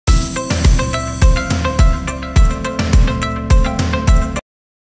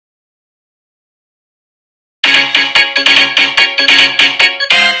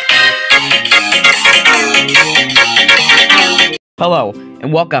Hello,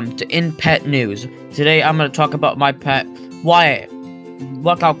 and welcome to In Pet News. Today I'm going to talk about my pet, Wyatt.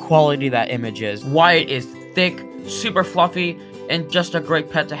 Look how quality that image is. Wyatt is thick, super fluffy, and just a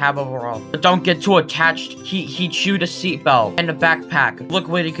great pet to have overall. But don't get too attached. He chewed a seatbelt and a backpack. Look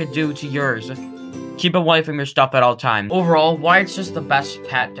what he could do to yours. Keep away from your stuff at all times. Overall, Wyatt's just the best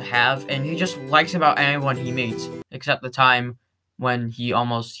pet to have, and he just likes about anyone he meets, except the time when he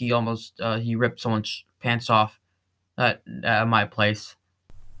ripped someone's pants off at my place.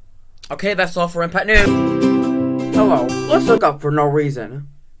 Okay, that's all for In Pet News. Hello, let's look up for no reason.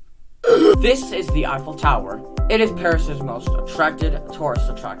 This is the Eiffel Tower. It is Paris's most attracted tourist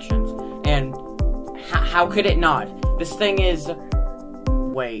attractions, and how could it not? This thing is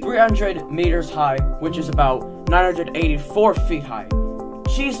 300 meters high, which is about 984 feet high.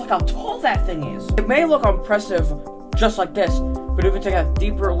 Jeez, look how tall that thing is. It may look impressive just like this, but if you take a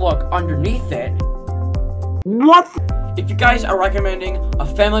deeper look underneath it... What? If you guys are recommending a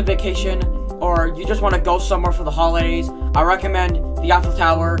family vacation, or you just want to go somewhere for the holidays, I recommend the Eiffel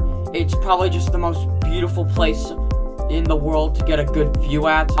Tower. It's probably just the most beautiful place in the world to get a good view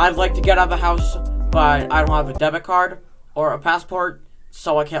at. I'd like to get out of the house, but I don't have a debit card or a passport,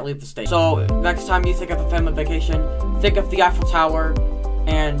 so I can't leave the state. So next time you think of a family vacation, think of the Eiffel Tower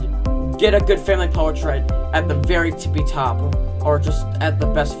and get a good family portrait at the very tippy top, or just at the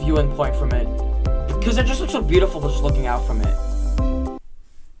best viewing point from it, because it just looks so beautiful just looking out from it.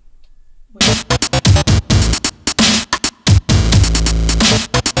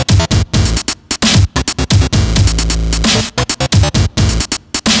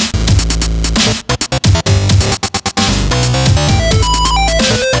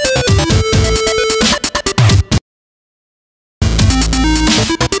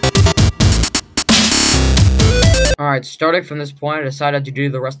 Alright, starting from this point, I decided to do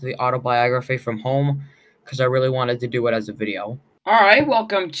the rest of the autobiography from home, because I really wanted to do it as a video. Alright,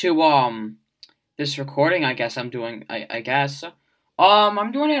 welcome to, this recording, I guess I'm doing, I'm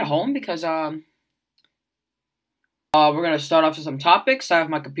doing it at home because, we're gonna start off with some topics. I have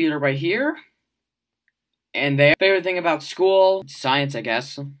my computer right here, and there. Favorite thing about school? Science, I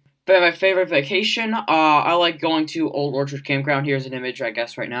guess. My favorite vacation? I like going to Old Orchard Campground. Here's an image, I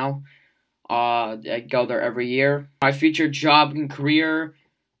guess, right now. I go there every year. My future job and career,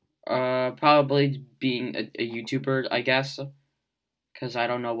 probably being a YouTuber, I guess. Because I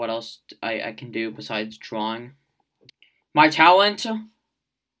don't know what else I can do besides drawing. My talent,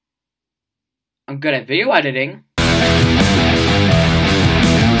 I'm good at video editing.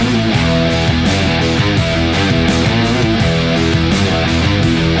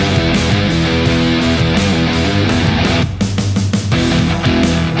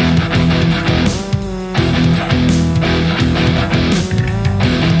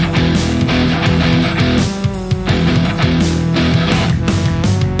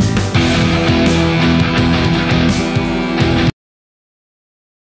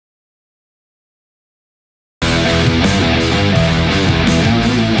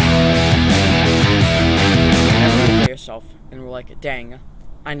 And we're like, dang,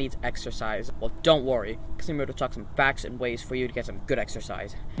 I need exercise. Well, don't worry, because I'm here to talk some facts and ways for you to get some good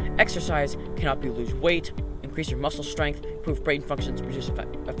exercise. Exercise can help you lose weight, increase your muscle strength, improve brain functions, reduce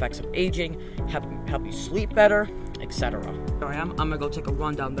effects of aging, help you sleep better, etc. Here I am. I'm gonna go take a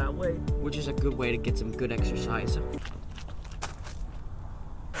run down that way, which is a good way to get some good exercise.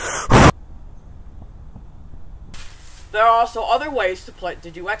 There are also other ways to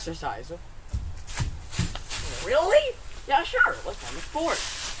do exercise. Really? Yeah, sure. Let's run the sport.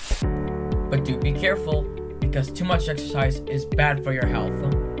 But do be careful, because too much exercise is bad for your health.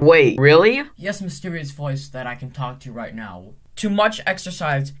 Wait, really? Yes, mysterious voice that I can talk to right now. Too much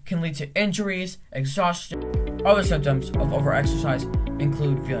exercise can lead to injuries, exhaustion. Other symptoms of overexercise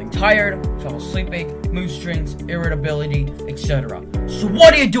include feeling tired, trouble sleeping, mood swings, irritability, etc. So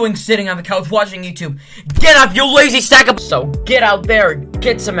what are you doing sitting on the couch watching YouTube? Get up, you lazy sack of— So get out there and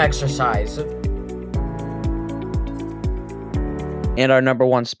get some exercise. And our number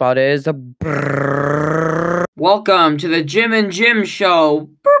one spot is welcome to the Jim and Jim show.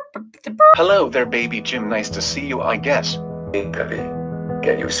 Hello there, baby Jim. Nice to see you, I guess. Hey, Peppy.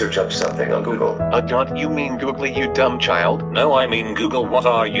 Can you search up something on Google? God, you mean Googly, you dumb child? No, I mean Google. What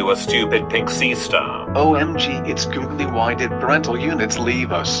are you, a stupid pixie star? OMG, it's Googly. Why did parental units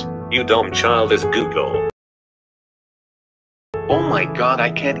leave us? You dumb child is Google. Oh my god,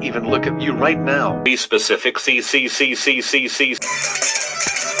 I can't even look at you right now. Be specific. C.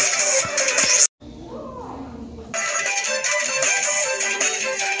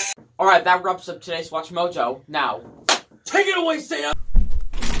 Alright, that wraps up today's Watch Mojo. Now, take it away, Sam!